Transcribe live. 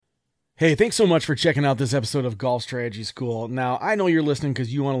Hey, thanks so much for checking out this episode of Golf Strategy School. Now, I know you're listening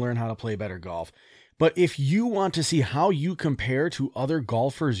because you want to learn how to play better golf. But if you want to see how you compare to other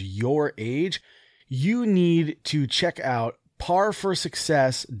golfers your age, you need to check out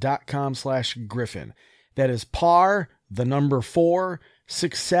parforsuccess.com/Griffin. That is par, the number 4,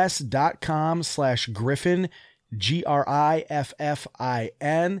 success.com/Griffin,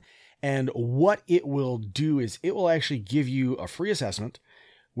 Griffin. And what it will do is it will actually give you a free assessment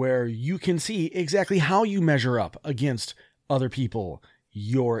where you can see exactly how you measure up against other people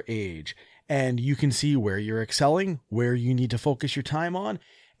your age. And you can see where you're excelling, where you need to focus your time on.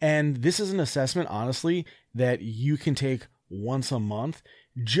 And this is an assessment, honestly, that you can take once a month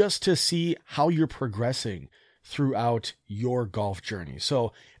just to see how you're progressing throughout your golf journey.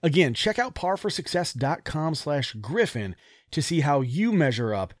 So again, check out parforsuccess.com/Griffin to see how you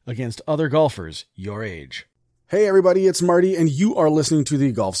measure up against other golfers your age. Hey everybody, it's Marty, and you are listening to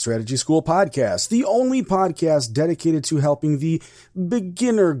the Golf Strategy School podcast, the only podcast dedicated to helping the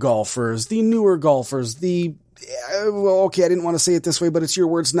beginner golfers, the newer golfers, I didn't want to say it this way, but it's your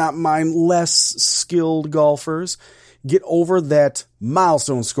words, not mine, less skilled golfers, get over that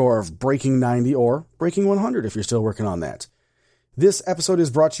milestone score of breaking 90 or breaking 100 if you're still working on that. This episode is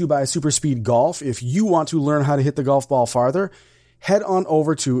brought to you by Super Speed Golf. If you want to learn how to hit the golf ball farther, head on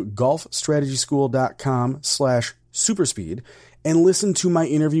over to golfstrategyschool.com/superspeed and listen to my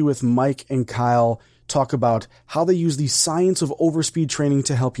interview with Mike and Kyle talk about how they use the science of overspeed training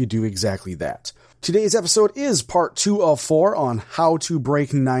to help you do exactly that. Today's episode is part 2 of 4 on how to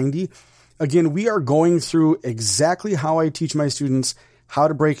break 90. Again, we are going through exactly how I teach my students how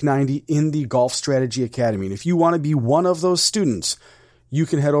to break 90 in the Golf Strategy Academy. And if you want to be one of those students, you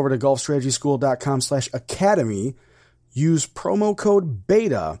can head over to golfstrategyschool.com/academy. Use promo code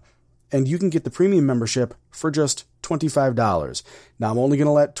BETA, and you can get the premium membership for just $25. Now, I'm only going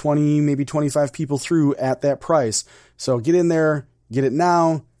to let 20, maybe 25 people through at that price. So get in there, get it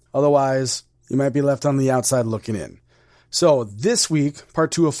now. Otherwise, you might be left on the outside looking in. So this week,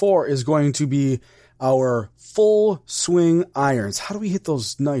 part 2 of 4 is going to be our full swing irons. How do we hit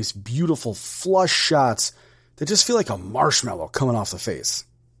those nice, beautiful flush shots that just feel like a marshmallow coming off the face?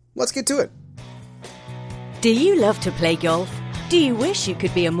 Let's get to it. Do you love to play golf? Do you wish you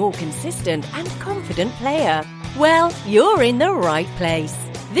could be a more consistent and confident player? Well, you're in the right place.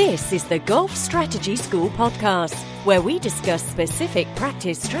 This is the Golf Strategy School podcast, where we discuss specific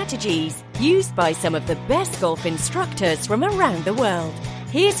practice strategies used by some of the best golf instructors from around the world.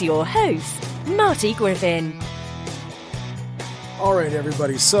 Here's your host, Marty Griffin. All right,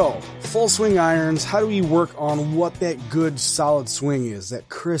 everybody. So, full swing irons. How do we work on what that good, solid swing is, that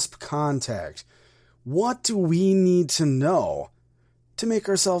crisp contact? What do we need to know to make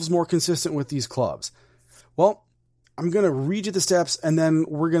ourselves more consistent with these clubs? Well, I'm going to read you the steps, and then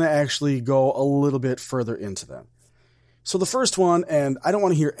we're going to actually go a little bit further into them. So the first one, and I don't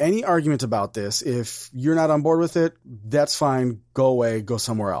want to hear any argument about this. If you're not on board with it, that's fine. Go away. Go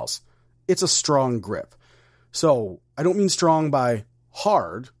somewhere else. It's a strong grip. So I don't mean strong by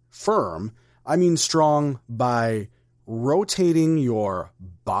hard, firm. I mean strong by rotating your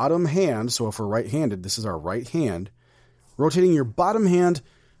bottom hand. So if we're right-handed, this is our right hand. Rotating your bottom hand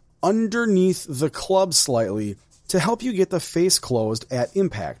underneath the club slightly to help you get the face closed at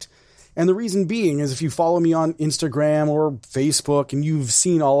impact. And the reason being is if you follow me on Instagram or Facebook and you've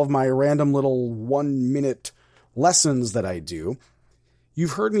seen all of my random little 1-minute lessons that I do,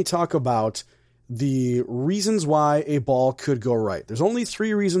 you've heard me talk about the reasons why a ball could go right. There's only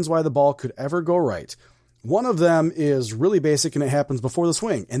 3 reasons why the ball could ever go right. One of them is really basic and it happens before the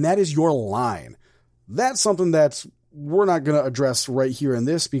swing, and that is your line. That's something that we're not going to address right here in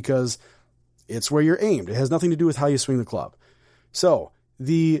this because it's where you're aimed. It has nothing to do with how you swing the club. So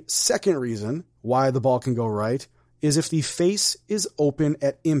the second reason why the ball can go right is if the face is open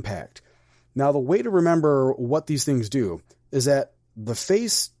at impact. Now, the way to remember what these things do is that the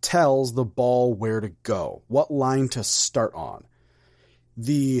face tells the ball where to go, what line to start on.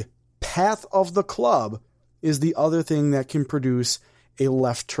 The path of the club is the other thing that can produce a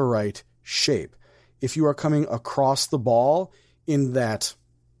left to right shape. If you are coming across the ball in that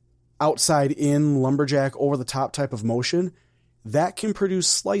outside in lumberjack over the top type of motion, that can produce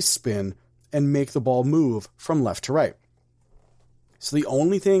slice spin and make the ball move from left to right. So the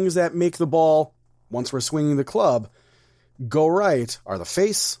only things that make the ball, once we're swinging the club, go right are the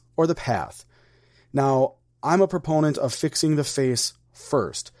face or the path. Now, I'm a proponent of fixing the face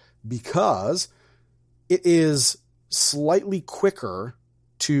first because it is slightly quicker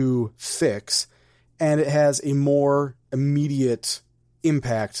to fix and it has a more immediate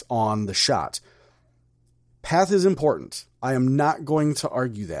impact on the shot. Path is important. I am not going to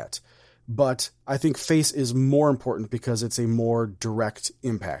argue that. but I think face is more important because it's a more direct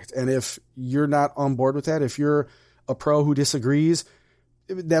impact. And if you're not on board with that, if you're a pro who disagrees,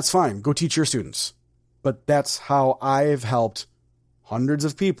 that's fine. Go teach your students. But that's how I've helped hundreds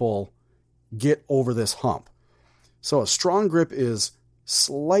of people get over this hump. So a strong grip is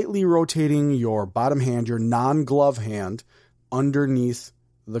slightly rotating your bottom hand, your non-glove hand, underneath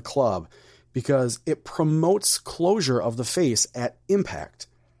the club, because it promotes closure of the face at impact.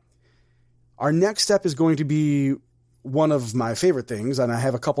 Our next step is going to be one of my favorite things, and I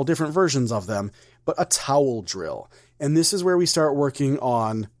have a couple different versions of them, but a towel drill. And this is where we start working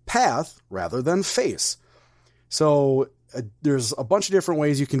on path rather than face. So there's a bunch of different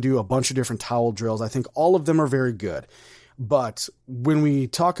ways you can do a bunch of different towel drills. I think all of them are very good. But when we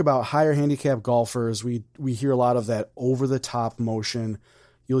talk about higher handicap golfers, we hear a lot of that over-the-top motion.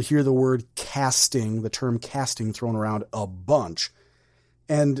 You'll hear the word casting, the term casting thrown around a bunch.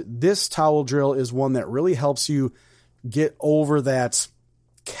 And this towel drill is one that really helps you get over that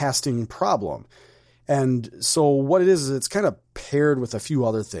casting problem. And so what it is it's kind of paired with a few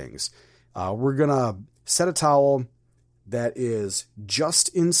other things. We're going to set a towel that is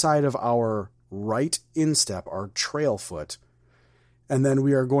just inside of our right instep, our trail foot. And then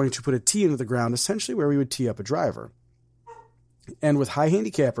we are going to put a tee into the ground, essentially where we would tee up a driver. And with high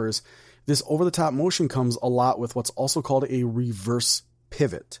handicappers, this over-the-top motion comes a lot with what's also called a reverse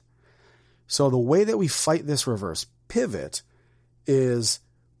pivot. So the way that we fight this reverse pivot is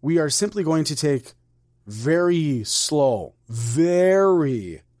we are simply going to take very slow,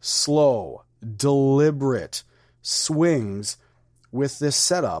 deliberate swings with this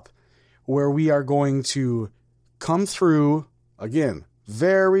setup where we are going to come through, again,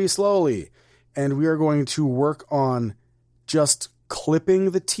 very slowly, and we are going to work on just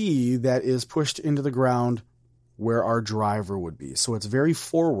clipping the tee that is pushed into the ground where our driver would be. So it's very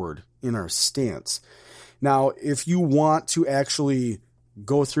forward in our stance. Now, if you want to actually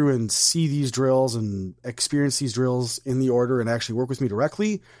go through and see these drills and experience these drills in the order and actually work with me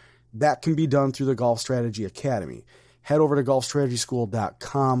directly, that can be done through the Golf Strategy Academy. Head over to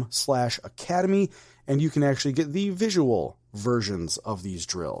golfstrategyschool.com/academy, and you can actually get the visual versions of these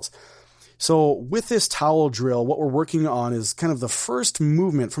drills. So with this towel drill, what we're working on is kind of the first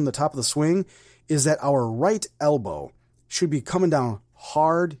movement from the top of the swing is that our right elbow should be coming down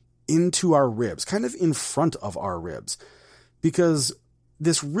hard into our ribs, kind of in front of our ribs, because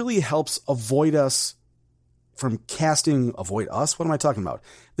this really helps avoid us from casting, avoid us? What am I talking about?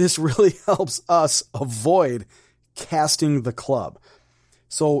 This really helps us avoid casting the club.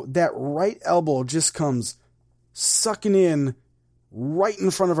 So that right elbow just comes sucking in right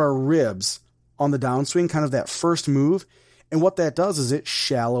in front of our ribs on the downswing, kind of that first move. And what that does is it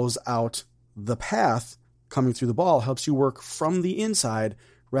shallows out the path coming through the ball, helps you work from the inside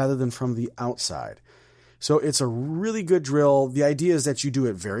rather than from the outside. So it's a really good drill. The idea is that you do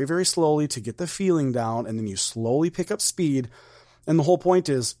it very, very slowly to get the feeling down, and then you slowly pick up speed. And the whole point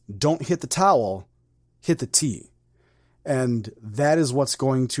is don't hit the towel, hit the tee. And that is what's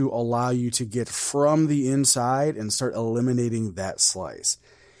going to allow you to get from the inside and start eliminating that slice.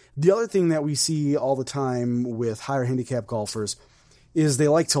 The other thing that we see all the time with higher handicap golfers is they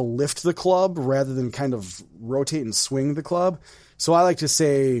like to lift the club rather than kind of rotate and swing the club. So I like to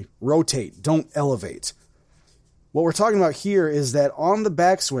say rotate, don't elevate. What we're talking about here is that on the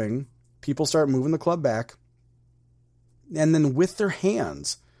backswing, people start moving the club back, and then with their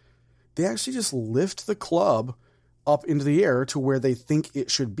hands, they actually just lift the club up into the air to where they think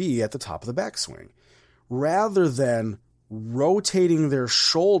it should be at the top of the backswing, rather than rotating their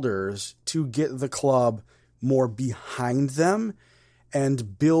shoulders to get the club more behind them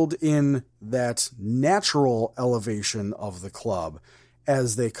and build in that natural elevation of the club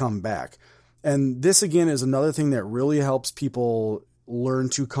as they come back. And this, again, is another thing that really helps people learn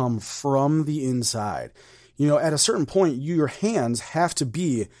to come from the inside. You know, at a certain point, your hands have to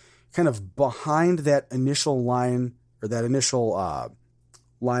be kind of behind that initial line, or that initial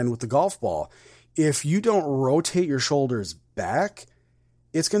line with the golf ball. If you don't rotate your shoulders back,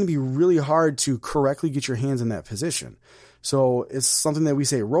 it's going to be really hard to correctly get your hands in that position. So it's something that we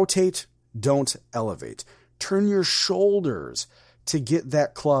say, rotate, don't elevate. Turn your shoulders to get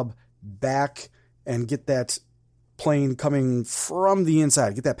that club back and get that plane coming from the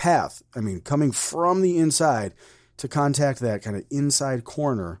inside, get that path, coming from the inside to contact that kind of inside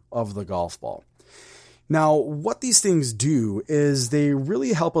corner of the golf ball. Now, what these things do is they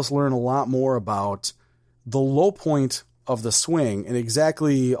really help us learn a lot more about the low point of the swing and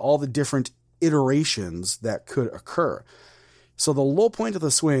exactly all the different iterations that could occur. So the low point of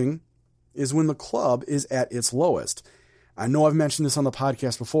the swing is when the club is at its lowest. I know I've mentioned this on the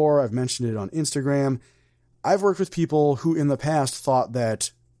podcast before. I've mentioned it on Instagram. I've worked with people who in the past thought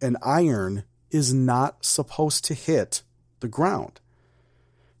that an iron is not supposed to hit the ground.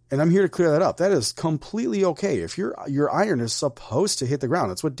 And I'm here to clear that up. That is completely okay. If your iron is supposed to hit the ground,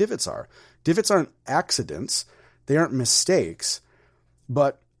 that's what divots are. Divots aren't accidents. They aren't mistakes,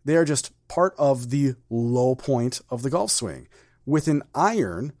 but they are just part of the low point of the golf swing. With an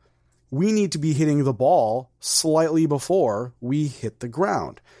iron, we need to be hitting the ball slightly before we hit the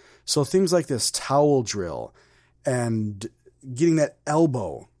ground. So things like this towel drill and getting that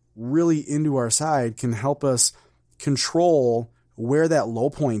elbow really into our side can help us control where that low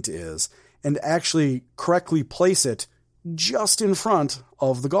point is and actually correctly place it just in front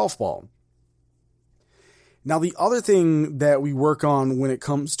of the golf ball. Now, the other thing that we work on when it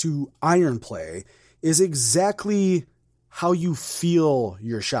comes to iron play is exactly how you feel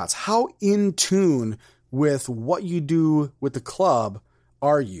your shots. How in tune with what you do with the club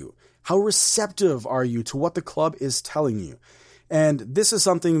are you? How receptive are you to what the club is telling you? And this is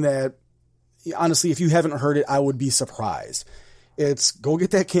something that, honestly, if you haven't heard it, I would be surprised. It's go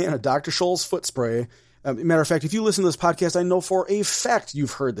get that can of Dr. Scholl's foot spray. Matter of fact, if you listen to this podcast, I know for a fact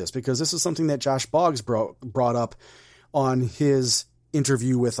you've heard this because this is something that Josh Boggs brought up on his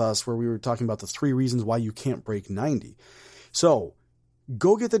interview with us where we were talking about the 3 reasons why you can't break 90. So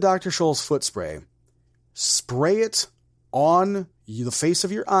go get the Dr. Scholl's foot spray, spray it on the face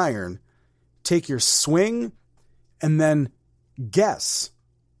of your iron, take your swing, and then guess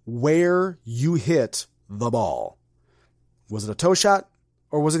where you hit the ball. Was it a toe shot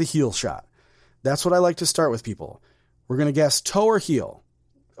or was it a heel shot? That's what I like to start with people. We're going to guess toe or heel,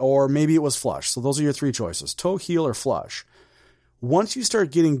 or maybe it was flush. So those are your 3 choices, toe, heel, or flush. Once you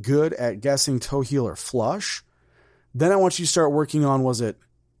start getting good at guessing toe, heel, or flush, then I want you to start working on, was it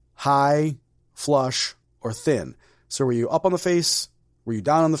high, flush, or thin? So were you up on the face? Were you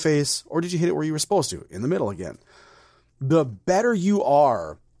down on the face? Or did you hit it where you were supposed to, in the middle again? The better you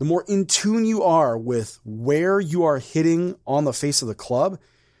are, the more in tune you are with where you are hitting on the face of the club,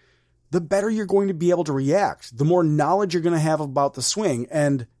 the better you're going to be able to react, the more knowledge you're going to have about the swing,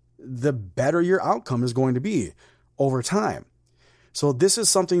 and the better your outcome is going to be over time. So this is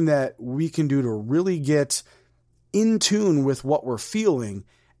something that we can do to really get in tune with what we're feeling,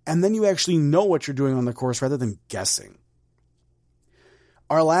 and then you actually know what you're doing on the course rather than guessing.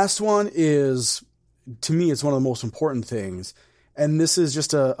 Our last one is, to me, it's one of the most important things, and this is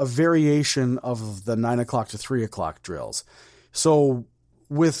just a variation of the 9 o'clock to 3 o'clock drills. So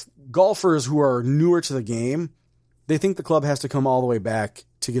with golfers who are newer to the game, they think the club has to come all the way back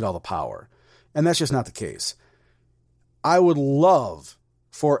to get all the power. And that's just not the case. I would love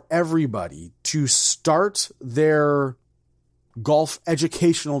for everybody to start their golf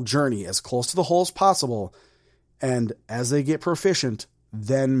educational journey as close to the hole as possible, and as they get proficient,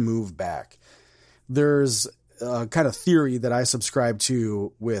 then move back. There's a kind of theory that I subscribe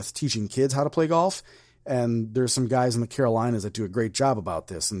to with teaching kids how to play golf, and there's some guys in the Carolinas that do a great job about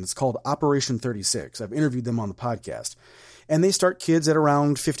this, and it's called Operation 36. I've interviewed them on the podcast. And they start kids at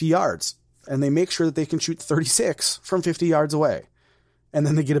around 50 yards, and they make sure that they can shoot 36 from 50 yards away. And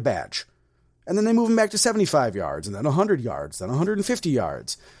then they get a badge. And then they move them back to 75 yards, and then 100 yards, then 150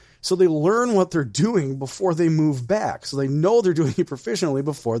 yards. So they learn what they're doing before they move back. So they know they're doing it proficiently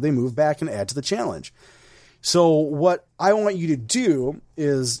before they move back and add to the challenge. So what I want you to do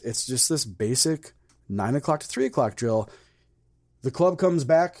is, it's just this basic 9 o'clock to 3 o'clock drill. The club comes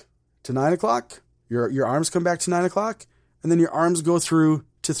back to 9 o'clock. Your arms come back to 9 o'clock. And then your arms go through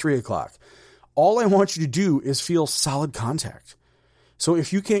to 3 o'clock. All I want you to do is feel solid contact. So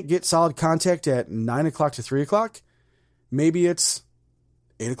if you can't get solid contact at 9 o'clock to 3 o'clock, maybe it's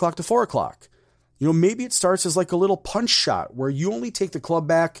 8 o'clock to 4 o'clock. Maybe it starts as like a little punch shot where you only take the club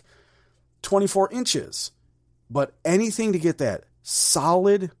back 24 inches. But anything to get that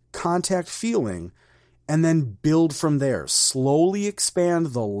solid contact feeling, and then build from there. Slowly expand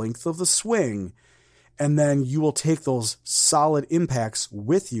the length of the swing, and then you will take those solid impacts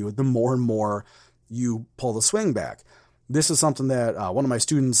with you the more and more you pull the swing back. This is something that one of my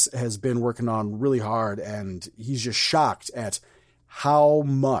students has been working on really hard, and he's just shocked at how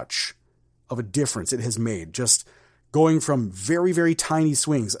much of a difference it has made. Just going from very, very tiny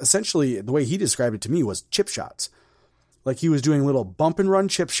swings. Essentially, the way he described it to me was chip shots. Like he was doing little bump and run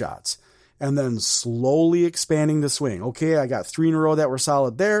chip shots, and then slowly expanding the swing. Okay, I got 3 in a row that were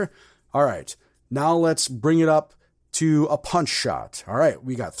solid there. All right, now let's bring it up to a punch shot. All right,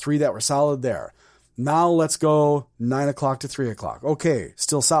 we got 3 that were solid there. Now let's go 9 o'clock to 3 o'clock. Okay,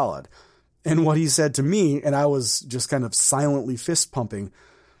 still solid. And what he said to me, and I was just kind of silently fist pumping,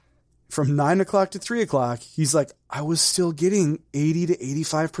 from 9 o'clock to 3 o'clock, he's like, I was still getting 80 to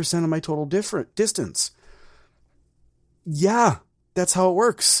 85% of my total different distance. Yeah, that's how it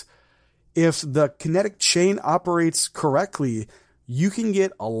works. If the kinetic chain operates correctly, you can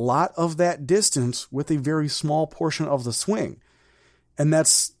get a lot of that distance with a very small portion of the swing. And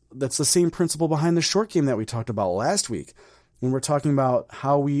that's the same principle behind the short game that we talked about last week when we're talking about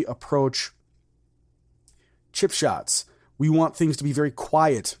how we approach chip shots. We want things to be very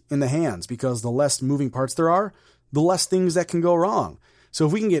quiet in the hands because the less moving parts there are, the less things that can go wrong. So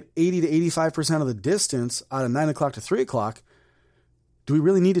if we can get 80 to 85% of the distance out of 9 o'clock to 3 o'clock, do we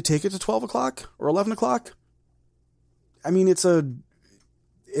really need to take it to 12 o'clock or 11 o'clock? I mean, it's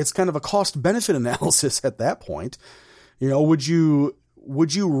kind of a cost-benefit analysis at that point. You know, would you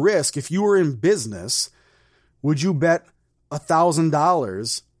risk, if you were in business, would you bet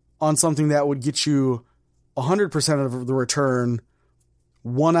 $1,000 on something that would get you 100% of the return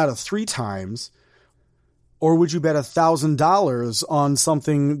 1 out of 3 times? Or would you bet $1,000 on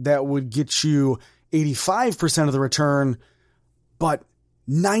something that would get you 85% of the return, but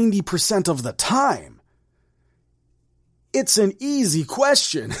 90% of the time? It's an easy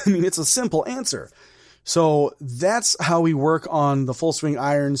question. I mean, it's a simple answer. So that's how we work on the Full Swing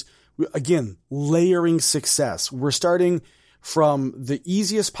irons. Again, layering success. We're starting from the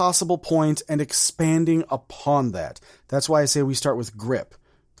easiest possible point and expanding upon that. That's why I say we start with grip.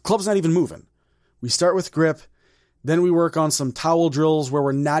 The club's not even moving. We start with grip. Then we work on some towel drills where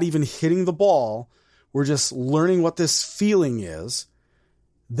we're not even hitting the ball. We're just learning what this feeling is.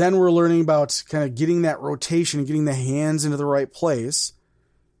 Then we're learning about kind of getting that rotation and getting the hands into the right place.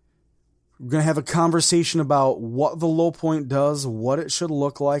 We're going to have a conversation about what the low point does, what it should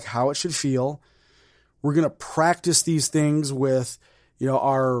look like, how it should feel. We're going to practice these things with,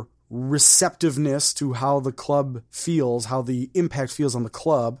 our receptiveness to how the club feels, how the impact feels on the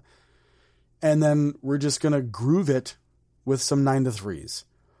club. And then we're just going to groove it with some 9-3s.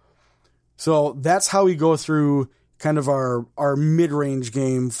 So that's how we go through kind of our mid-range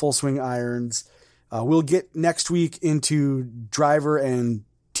game, Full Swing irons. We'll get next week into driver and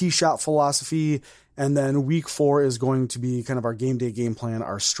tee shot philosophy. And then week 4 is going to be kind of our game day game plan,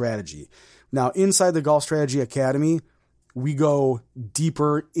 our strategy. Now, inside the Golf Strategy Academy, we go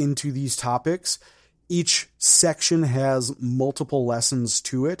deeper into these topics. Each section has multiple lessons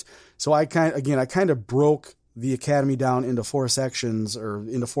to it. So I kind of broke the Academy down into 4 sections or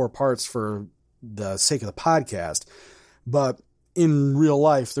into 4 parts for the sake of the podcast. But in real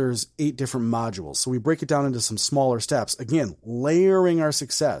life, there's 8 different modules. So we break it down into some smaller steps. Again, layering our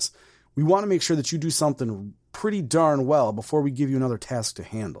success. We want to make sure that you do something pretty darn well before we give you another task to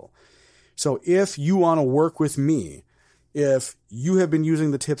handle. So if you want to work with me, if you have been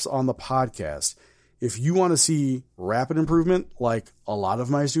using the tips on the podcast, if you want to see rapid improvement like a lot of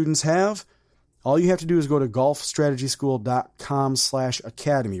my students have, all you have to do is go to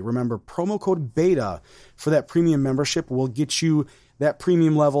golfstrategyschool.com/academy. Remember, promo code BETA for that premium membership will get you that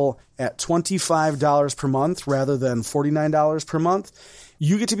premium level at $25 per month rather than $49 per month.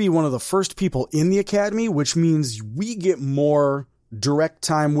 You get to be one of the first people in the academy, which means we get more direct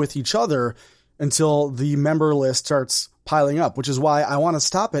time with each other until the member list starts piling up, which is why I want to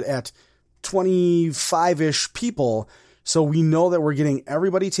stop it at 25-ish people so we know that we're getting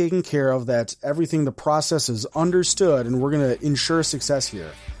everybody taken care of, that everything, the process is understood, and we're going to ensure success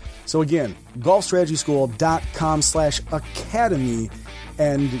here. So again, golfstrategyschool.com/academy,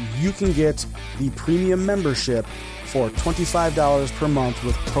 and you can get the premium membership for $25 per month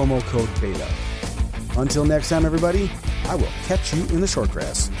with promo code BETA. Until next time, everybody, I will catch you in the short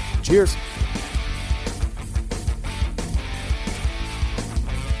grass. Cheers.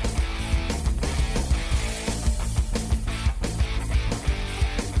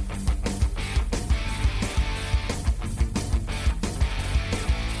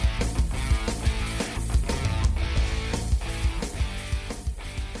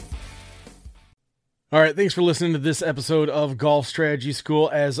 All right, thanks for listening to this episode of Golf Strategy School.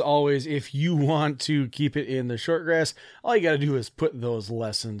 As always, if you want to keep it in the short grass, all you got to do is put those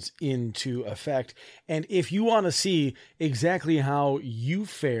lessons into effect. And if you want to see exactly how you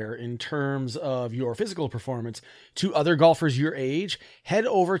fare in terms of your physical performance to other golfers your age, head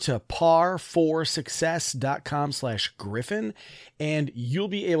over to par4success.com/Griffin, and you'll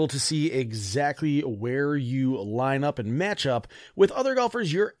be able to see exactly where you line up and match up with other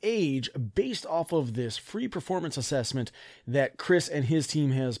golfers your age based off of this free performance assessment that Chris and his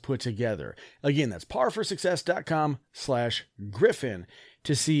team has put together. Again, that's par4success.com/Griffin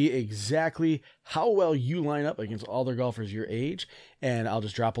to see exactly how well you line up against other golfers your age, and I'll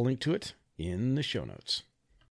just drop a link to it in the show notes.